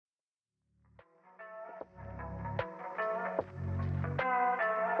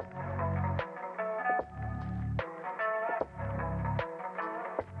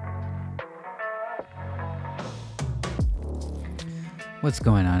What's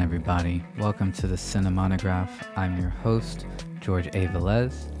going on, everybody? Welcome to the Cinemonograph. I'm your host, George A.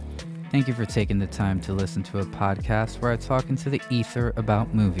 Velez. Thank you for taking the time to listen to a podcast where I talk into the ether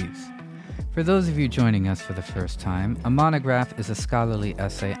about movies. For those of you joining us for the first time, a monograph is a scholarly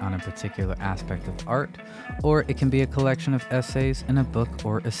essay on a particular aspect of art, or it can be a collection of essays in a book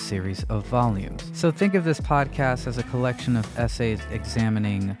or a series of volumes. So think of this podcast as a collection of essays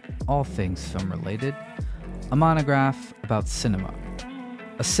examining all things film-related, a monograph about cinema.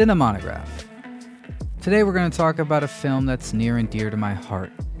 A Cinemonograph. Today we're going to talk about a film that's near and dear to my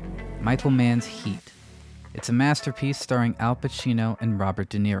heart, Michael Mann's Heat. It's a masterpiece starring Al Pacino and Robert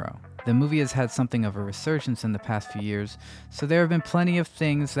De Niro. The movie has had something of a resurgence in the past few years, so there have been plenty of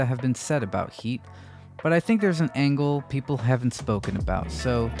things that have been said about Heat, but I think there's an angle people haven't spoken about,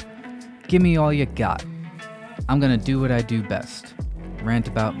 so give me all you got. I'm going to do what I do best, rant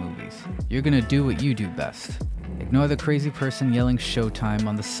about movies. You're going to do what you do best. Ignore the crazy person yelling Showtime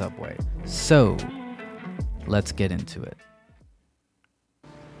on the subway. So, let's get into it.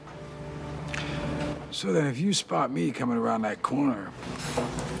 So then if you spot me coming around that corner,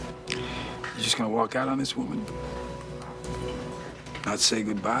 you're just gonna walk out on this woman? Not say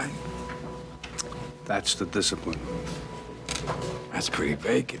goodbye? That's the discipline. That's pretty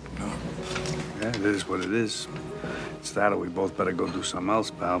vacant, no? Yeah, it is what it is. It's that or we both better go do something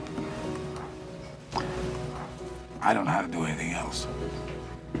else, pal. I don't know how to do anything else.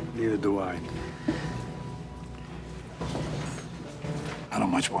 Neither do I. I don't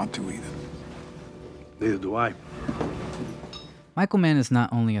much want to either. Neither do I. Michael Mann is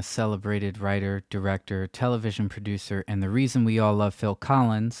not only a celebrated writer, director, television producer, and the reason we all love Phil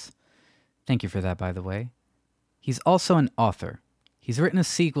Collins. Thank you for that, by the way. He's also an author. He's written a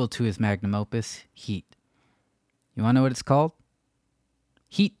sequel to his magnum opus, Heat. You want to know what it's called?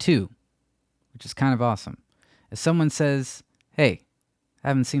 Heat 2, which is kind of awesome. If someone says, hey, I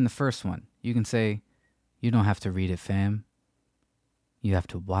haven't seen the first one, you can say, you don't have to read it, fam. You have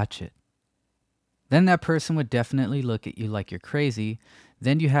to watch it. Then that person would definitely look at you like you're crazy.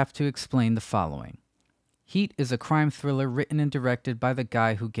 Then you have to explain the following. Heat is a crime thriller written and directed by the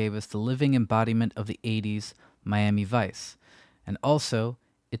guy who gave us the living embodiment of the 80s, Miami Vice. And also,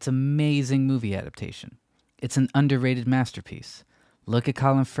 it's an amazing movie adaptation. It's an underrated masterpiece. Look at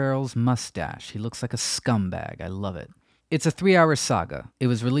Colin Farrell's mustache. He looks like a scumbag. I love it. It's a 3-hour saga. It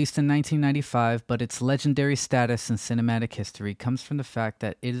was released in 1995, but its legendary status in cinematic history comes from the fact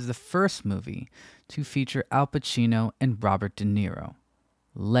that it is the first movie to feature Al Pacino and Robert De Niro.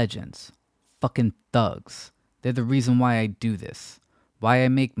 Legends. Fucking thugs. They're the reason why I do this, why I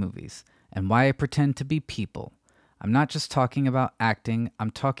make movies, and why I pretend to be people. I'm not just talking about acting,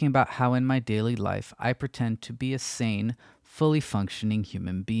 I'm talking about how in my daily life I pretend to be a sane, fully functioning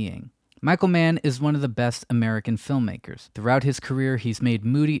human being. Michael Mann is one of the best American filmmakers. Throughout his career, he's made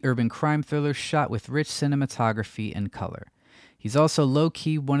moody urban crime thrillers shot with rich cinematography and color. He's also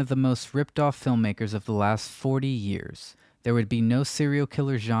low-key one of the most ripped-off filmmakers of the last 40 years. There would be no serial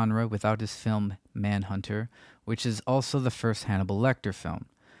killer genre without his film Manhunter, which is also the first Hannibal Lecter film.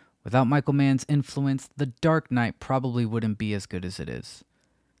 Without Michael Mann's influence, The Dark Knight probably wouldn't be as good as it is.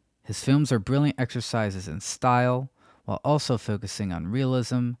 His films are brilliant exercises in style, while also focusing on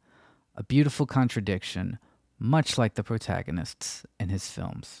realism, a beautiful contradiction, much like the protagonists in his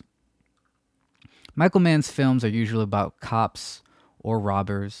films. Michael Mann's films are usually about cops or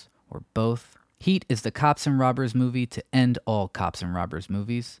robbers or both. Heat is the cops and robbers movie to end all cops and robbers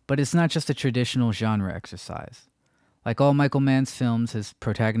movies, but it's not just a traditional genre exercise. Like all Michael Mann's films, his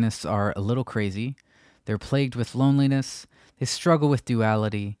protagonists are a little crazy, they're plagued with loneliness, they struggle with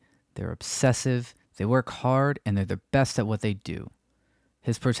duality, they're obsessive, they work hard, and they're the best at what they do.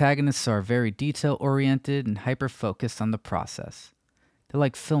 His protagonists are very detail-oriented and hyper-focused on the process. They're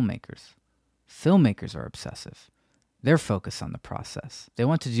like filmmakers. Filmmakers are obsessive. They're focused on the process. They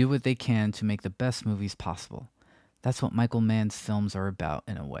want to do what they can to make the best movies possible. That's what Michael Mann's films are about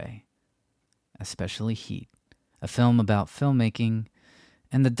in a way. Especially Heat, a film about filmmaking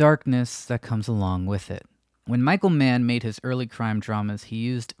and the darkness that comes along with it. When Michael Mann made his early crime dramas, he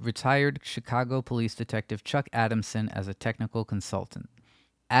used retired Chicago police detective Chuck Adamson as a technical consultant.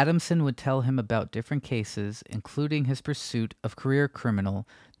 Adamson would tell him about different cases, including his pursuit of career criminal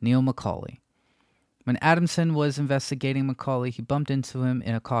Neil McCauley. When Adamson was investigating McCauley, he bumped into him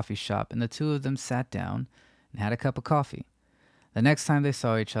in a coffee shop, and the two of them sat down and had a cup of coffee. The next time they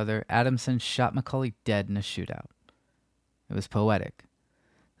saw each other, Adamson shot McCauley dead in a shootout. It was poetic.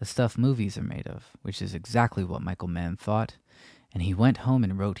 The stuff movies are made of, which is exactly what Michael Mann thought, and he went home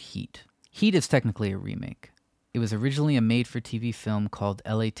and wrote Heat. Heat is technically a remake. It was originally a made-for-TV film called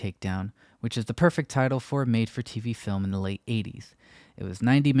LA Takedown, which is the perfect title for a made-for-TV film in the late 80s. It was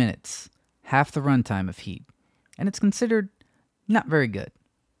 90 minutes, half the runtime of Heat, and it's considered not very good.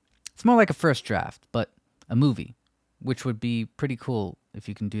 It's more like a first draft, but a movie, which would be pretty cool if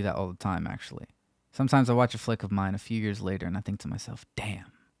you can do that all the time, actually. Sometimes I watch a flick of mine a few years later and I think to myself,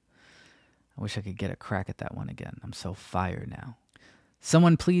 damn, I wish I could get a crack at that one again. I'm so fired now.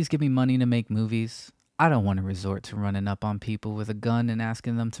 Someone please give me money to make movies. I don't want to resort to running up on people with a gun and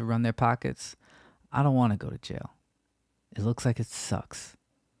asking them to run their pockets. I don't want to go to jail. It looks like it sucks.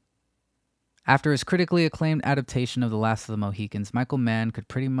 After his critically acclaimed adaptation of The Last of the Mohicans, Michael Mann could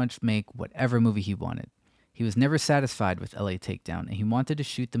pretty much make whatever movie he wanted. He was never satisfied with LA Takedown, and he wanted to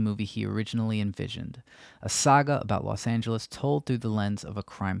shoot the movie he originally envisioned, a saga about Los Angeles told through the lens of a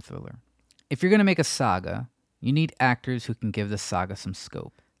crime thriller. If you're going to make a saga, you need actors who can give the saga some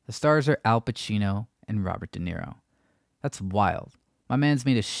scope. The stars are Al Pacino and Robert De Niro. That's wild. My man's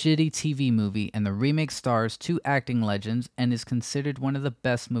made a shitty TV movie, and the remake stars two acting legends and is considered one of the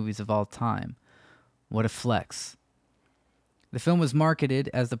best movies of all time. What a flex. The film was marketed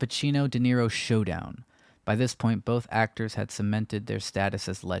as the Pacino-De Niro Showdown. By this point, both actors had cemented their status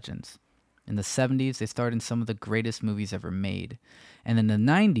as legends. In the 70s, they starred in some of the greatest movies ever made. And in the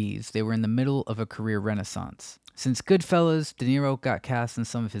 90s, they were in the middle of a career renaissance. Since Goodfellas, De Niro got cast in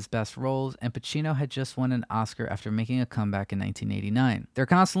some of his best roles, and Pacino had just won an Oscar after making a comeback in 1989. They're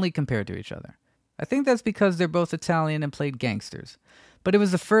constantly compared to each other. I think that's because they're both Italian and played gangsters. But it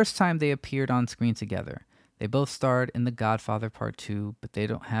was the first time they appeared on screen together. They both starred in The Godfather Part 2, but they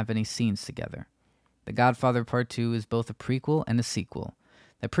don't have any scenes together. The Godfather Part 2 is both a prequel and a sequel.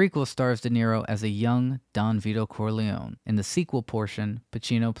 The prequel stars De Niro as a young Don Vito Corleone. In the sequel portion,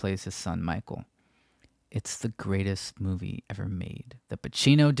 Pacino plays his son Michael. It's the greatest movie ever made. The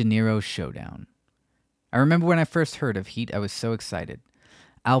Pacino-De Niro Showdown. I remember when I first heard of Heat, I was so excited.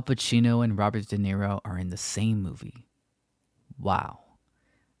 Al Pacino and Robert De Niro are in the same movie. Wow.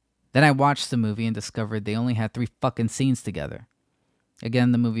 Then I watched the movie and discovered they only had 3 fucking scenes together.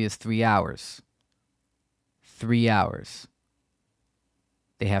 Again, the movie is 3 hours. 3 hours.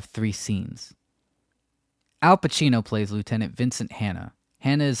 They have 3 scenes. Al Pacino plays Lieutenant Vincent Hanna.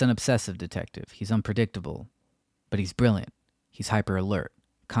 Hanna is an obsessive detective. He's unpredictable, but he's brilliant. He's hyper alert,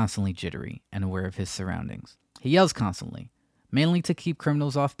 constantly jittery, and aware of his surroundings. He yells constantly, mainly to keep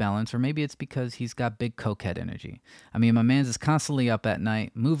criminals off balance, or maybe it's because he's got big cokehead energy. I mean, my man's is constantly up at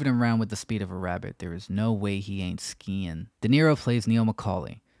night, moving around with the speed of a rabbit. There is no way he ain't skiing. De Niro plays Neil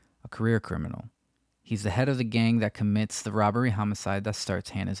McCauley, a career criminal. He's the head of the gang that commits the robbery homicide that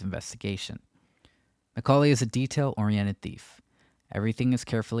starts Hannah's investigation. McCauley is a detail-oriented thief. Everything is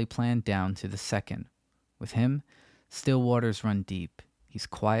carefully planned down to the second. With him, still waters run deep. He's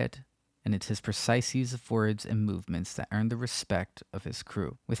quiet, and it's his precise use of words and movements that earn the respect of his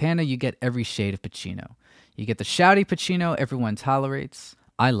crew. With Hanna, you get every shade of Pacino. You get the shouty Pacino everyone tolerates.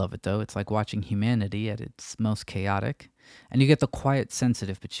 I love it, though. It's like watching humanity at its most chaotic. And you get the quiet,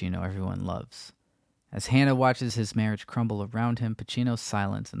 sensitive Pacino everyone loves. As Hanna watches his marriage crumble around him, Pacino's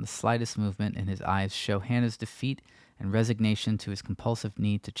silence and the slightest movement in his eyes show Hanna's defeat and resignation to his compulsive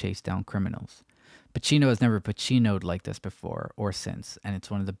need to chase down criminals. Pacino has never Pacino'd like this before or since, and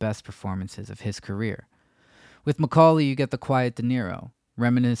it's one of the best performances of his career. With McCauley, you get the quiet De Niro,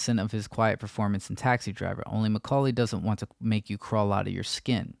 reminiscent of his quiet performance in Taxi Driver, only McCauley doesn't want to make you crawl out of your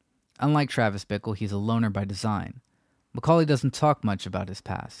skin. Unlike Travis Bickle, he's a loner by design. McCauley doesn't talk much about his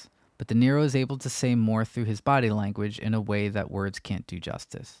past, but De Niro is able to say more through his body language in a way that words can't do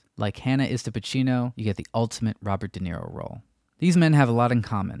justice. Like Hanna is to Pacino, you get the ultimate Robert De Niro role. These men have a lot in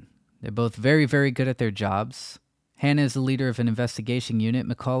common. They're both very, very good at their jobs. Hanna is the leader of an investigation unit.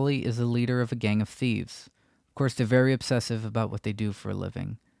 McCauley is the leader of a gang of thieves. Of course, they're very obsessive about what they do for a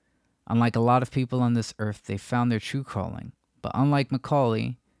living. Unlike a lot of people on this earth, they found their true calling. But unlike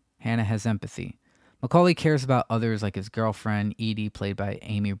McCauley, Hanna has empathy. McCauley cares about others like his girlfriend, Edie, played by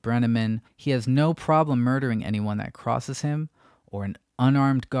Amy Brenneman. He has no problem murdering anyone that crosses him or an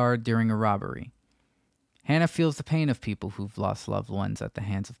unarmed guard during a robbery. Hanna feels the pain of people who've lost loved ones at the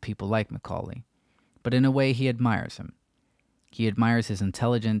hands of people like McCauley. But in a way, he admires him. He admires his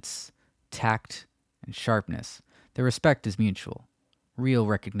intelligence, tact, and sharpness. Their respect is mutual. Real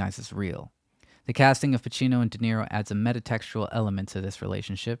recognizes real. The casting of Pacino and De Niro adds a metatextual element to this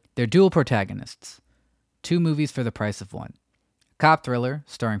relationship. They're dual protagonists. 2 movies for the price of 1. A cop thriller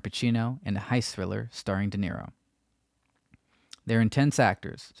starring Pacino and a heist thriller starring De Niro. They're intense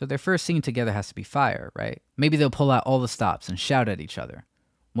actors, so their first scene together has to be fire, right? Maybe they'll pull out all the stops and shout at each other.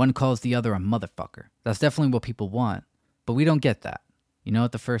 One calls the other a motherfucker. That's definitely what people want, but we don't get that. You know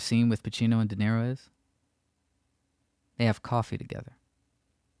what the first scene with Pacino and De Niro is? They have coffee together.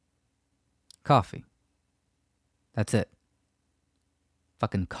 Coffee. That's it.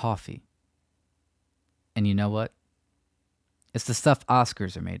 Fucking coffee. And you know what? It's the stuff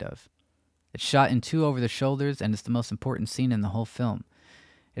Oscars are made of. It's shot in 2 over the shoulders, and it's the most important scene in the whole film.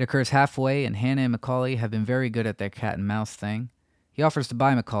 It occurs halfway, and Hannah and Macaulay have been very good at their cat and mouse thing. He offers to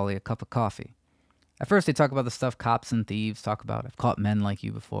buy Macaulay a cup of coffee. At first, they talk about the stuff cops and thieves talk about. I've caught men like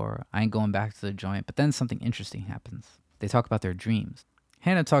you before. I ain't going back to the joint. But then something interesting happens. They talk about their dreams.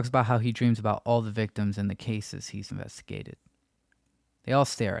 Hannah talks about how he dreams about all the victims and the cases he's investigated. They all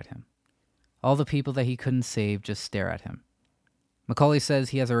stare at him. All the people that he couldn't save just stare at him. Macaulay says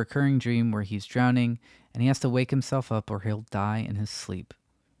he has a recurring dream where he's drowning and he has to wake himself up or he'll die in his sleep.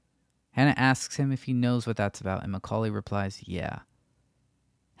 Hannah asks him if he knows what that's about, and Macaulay replies, yeah.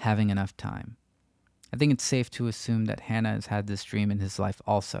 Having enough time. I think it's safe to assume that Hannah has had this dream in his life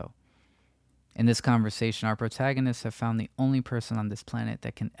also. In this conversation, our protagonists have found the only person on this planet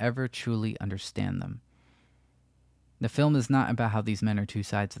that can ever truly understand them. The film is not about how these men are 2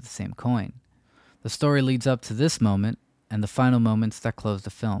 sides of the same coin. The story leads up to this moment and the final moments that close the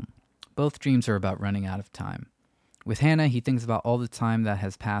film. Both dreams are about running out of time. With Hannah, he thinks about all the time that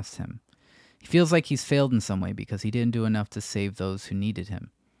has passed him. He feels like he's failed in some way because he didn't do enough to save those who needed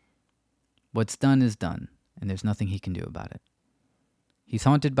him. What's done is done, and there's nothing he can do about it. He's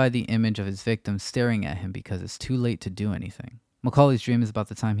haunted by the image of his victims staring at him because it's too late to do anything. Macaulay's dream is about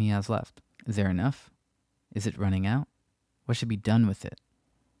the time he has left. Is there enough? Is it running out? What should be done with it?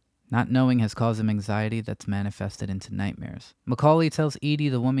 Not knowing has caused him anxiety that's manifested into nightmares. Macaulay tells Edie,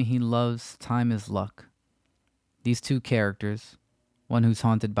 the woman he loves, time is luck. These 2 characters, one who's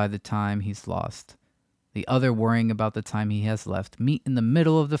haunted by the time he's lost, the other worrying about the time he has left, meet in the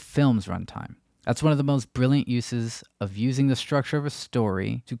middle of the film's runtime. That's one of the most brilliant uses of using the structure of a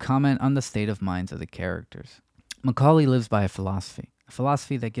story to comment on the state of minds of the characters. Macaulay lives by a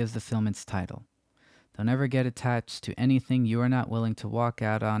philosophy that gives the film its title. Don't ever get attached to anything you are not willing to walk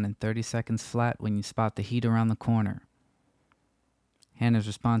out on in 30 seconds flat when you spot the heat around the corner. Hannah's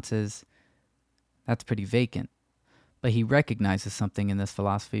response is, that's pretty vacant. But he recognizes something in this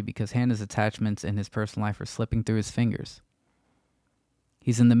philosophy because Hannah's attachments in his personal life are slipping through his fingers.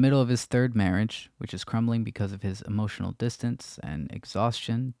 He's in the middle of his 3rd marriage, which is crumbling because of his emotional distance and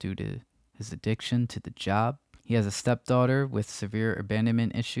exhaustion due to his addiction to the job. He has a stepdaughter with severe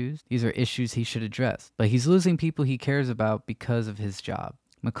abandonment issues. These are issues he should address. But he's losing people he cares about because of his job.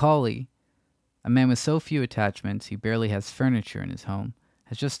 Macaulay, a man with so few attachments he barely has furniture in his home,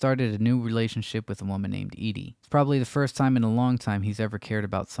 has just started a new relationship with a woman named Edie. It's probably the first time in a long time he's ever cared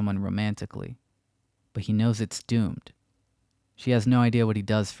about someone romantically. But he knows it's doomed. She has no idea what he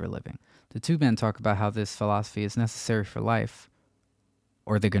does for a living. The 2 men talk about how this philosophy is necessary for life,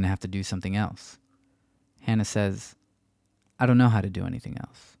 or they're going to have to do something else. Hannah says, I don't know how to do anything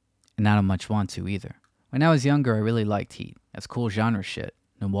else, and I don't much want to either. When I was younger, I really liked Heat. That's cool genre shit.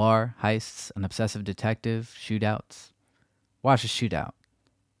 Noir, heists, an obsessive detective, shootouts. Watch a shootout.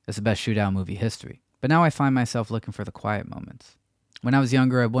 It's the best shootout movie history. But now I find myself looking for the quiet moments. When I was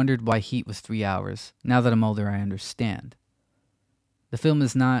younger, I wondered why Heat was 3 hours. Now that I'm older, I understand. The film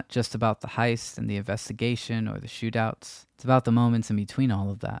is not just about the heist and the investigation or the shootouts. It's about the moments in between all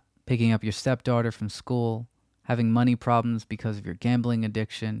of that. Picking up your stepdaughter from school, having money problems because of your gambling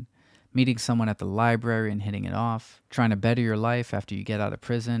addiction, meeting someone at the library and hitting it off, trying to better your life after you get out of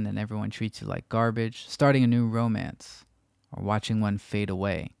prison and everyone treats you like garbage, starting a new romance, or watching one fade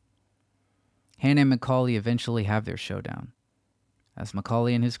away. Hannah and Macaulay eventually have their showdown. As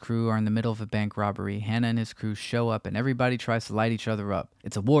Macaulay and his crew are in the middle of a bank robbery, Hannah and his crew show up and everybody tries to light each other up.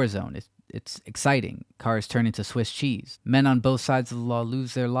 It's a war zone. It's exciting. Cars turn into Swiss cheese. Men on both sides of the law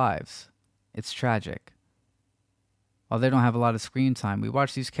lose their lives. It's tragic. While they don't have a lot of screen time, we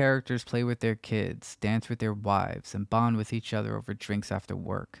watch these characters play with their kids, dance with their wives, and bond with each other over drinks after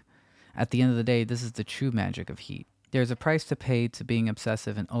work. At the end of the day, this is the true magic of Heat. There's a price to pay to being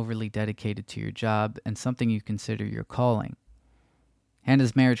obsessive and overly dedicated to your job and something you consider your calling.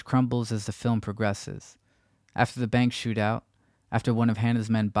 Hannah's marriage crumbles as the film progresses. After the bank shootout, after one of Hannah's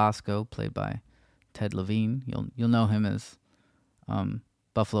men, Bosco, played by Ted Levine, you'll know him as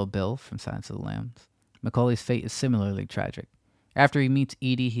Buffalo Bill from Silence of the Lambs, Macaulay's fate is similarly tragic. After he meets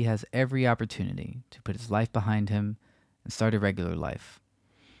Edie, he has every opportunity to put his life behind him and start a regular life.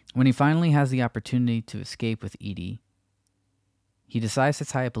 When he finally has the opportunity to escape with Edie, he decides to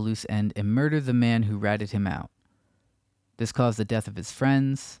tie up a loose end and murder the man who ratted him out. This caused the death of his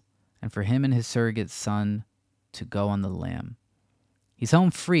friends, and for him and his surrogate son to go on the lam. He's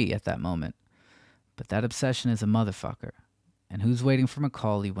home free at that moment, but that obsession is a motherfucker. And who's waiting for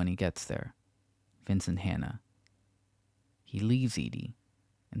Macaulay when he gets there? Vince and Hannah. He leaves Edie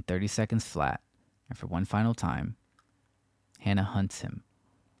in 30 seconds flat, and for one final time, Hannah hunts him.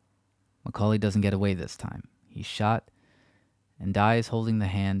 Macaulay doesn't get away this time. He's shot and dies holding the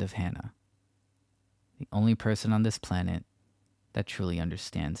hand of Hannah, the only person on this planet that truly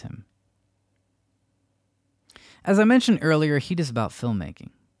understands him. As I mentioned earlier, Heat is about filmmaking.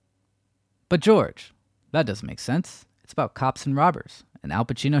 But George, that doesn't make sense. It's about cops and robbers, and Al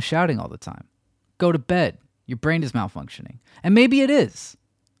Pacino shouting all the time. Go to bed. Your brain is malfunctioning. And maybe it is.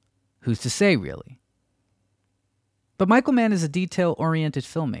 Who's to say, really? But Michael Mann is a detail-oriented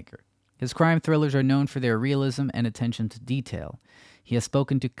filmmaker. His crime thrillers are known for their realism and attention to detail. He has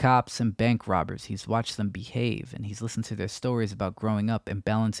spoken to cops and bank robbers. He's watched them behave, and he's listened to their stories about growing up and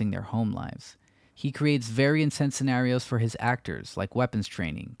balancing their home lives. He creates very intense scenarios for his actors, like weapons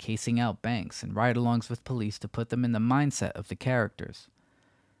training, casing out banks, and ride-alongs with police to put them in the mindset of the characters.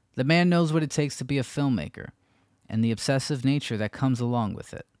 The man knows what it takes to be a filmmaker, and the obsessive nature that comes along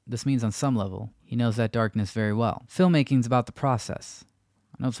with it. This means on some level, he knows that darkness very well. Filmmaking's about the process.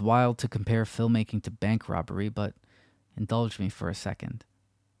 I know it's wild to compare filmmaking to bank robbery, but indulge me for a second.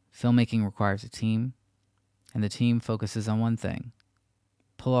 Filmmaking requires a team, and the team focuses on one thing: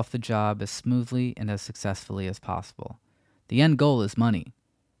 pull off the job as smoothly and as successfully as possible. The end goal is money.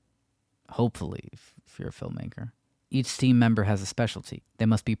 Hopefully, if you're a filmmaker. Each team member has a specialty. They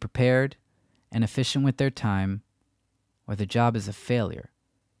must be prepared and efficient with their time, or the job is a failure.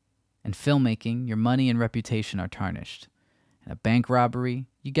 In filmmaking, your money and reputation are tarnished. In a bank robbery,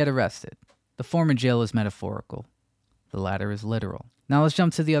 you get arrested. The former jail is metaphorical. The latter is literal. Now let's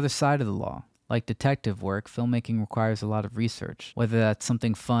jump to the other side of the law. Like detective work, filmmaking requires a lot of research. Whether that's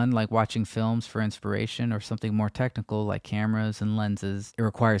something fun like watching films for inspiration or something more technical like cameras and lenses, it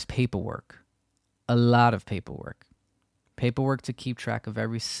requires paperwork. A lot of paperwork. Paperwork to keep track of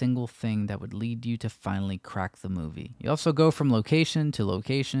every single thing that would lead you to finally crack the movie. You also go from location to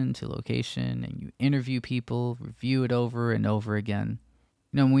location to location, and you interview people, review it over and over again.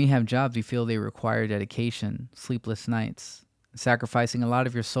 You know, when we have jobs, we feel they require dedication, sleepless nights, sacrificing a lot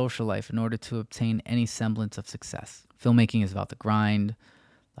of your social life in order to obtain any semblance of success. Filmmaking is about the grind,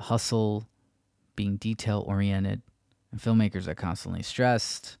 the hustle, being detail-oriented, and filmmakers are constantly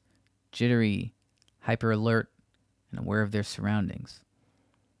stressed, jittery, hyper-alert, and aware of their surroundings.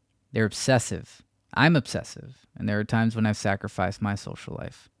 They're obsessive. I'm obsessive, and there are times when I've sacrificed my social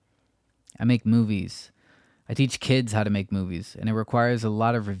life. I make movies. I teach kids how to make movies, and it requires a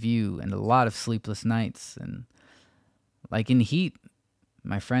lot of review and a lot of sleepless nights. And like in Heat,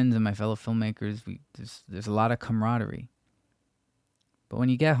 my friends and my fellow filmmakers, there's a lot of camaraderie. But when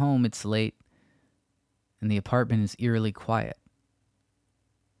you get home, it's late, and the apartment is eerily quiet.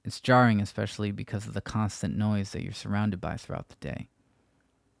 It's jarring, especially because of the constant noise that you're surrounded by throughout the day.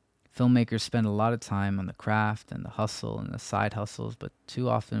 Filmmakers spend a lot of time on the craft and the hustle and the side hustles, but too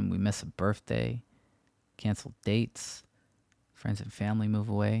often we miss a birthday, cancel dates, friends and family move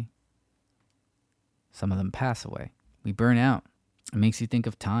away. Some of them pass away. We burn out. It makes you think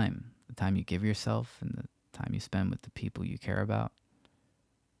of time, the time you give yourself and the time you spend with the people you care about.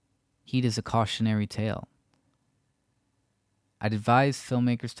 Heat is a cautionary tale. I'd advise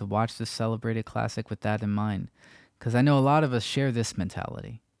filmmakers to watch this celebrated classic with that in mind, because I know a lot of us share this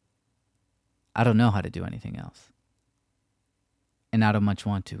mentality. I don't know how to do anything else. And I don't much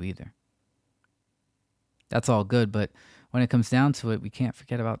want to either. That's all good, but when it comes down to it, we can't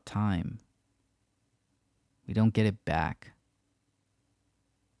forget about time. We don't get it back.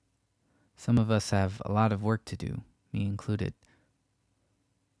 Some of us have a lot of work to do, me included.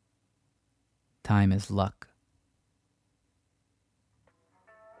 Time is luck.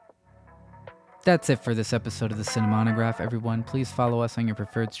 That's it for this episode of the Cinemonograph, everyone. Please follow us on your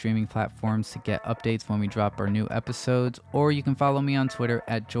preferred streaming platforms to get updates when we drop our new episodes, or you can follow me on Twitter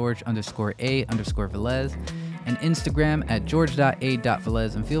at George_A_Velez and Instagram at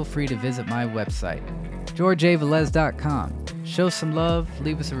George.A.Velez, and feel free to visit my website, GeorgeAVelez.com. Show some love,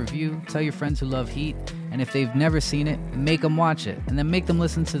 leave us a review, tell your friends who love Heat, and if they've never seen it, make them watch it, and then make them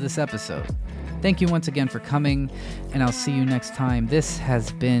listen to this episode. Thank you once again for coming, and I'll see you next time. This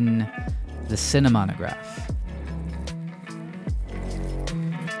has been the Cinemonograph.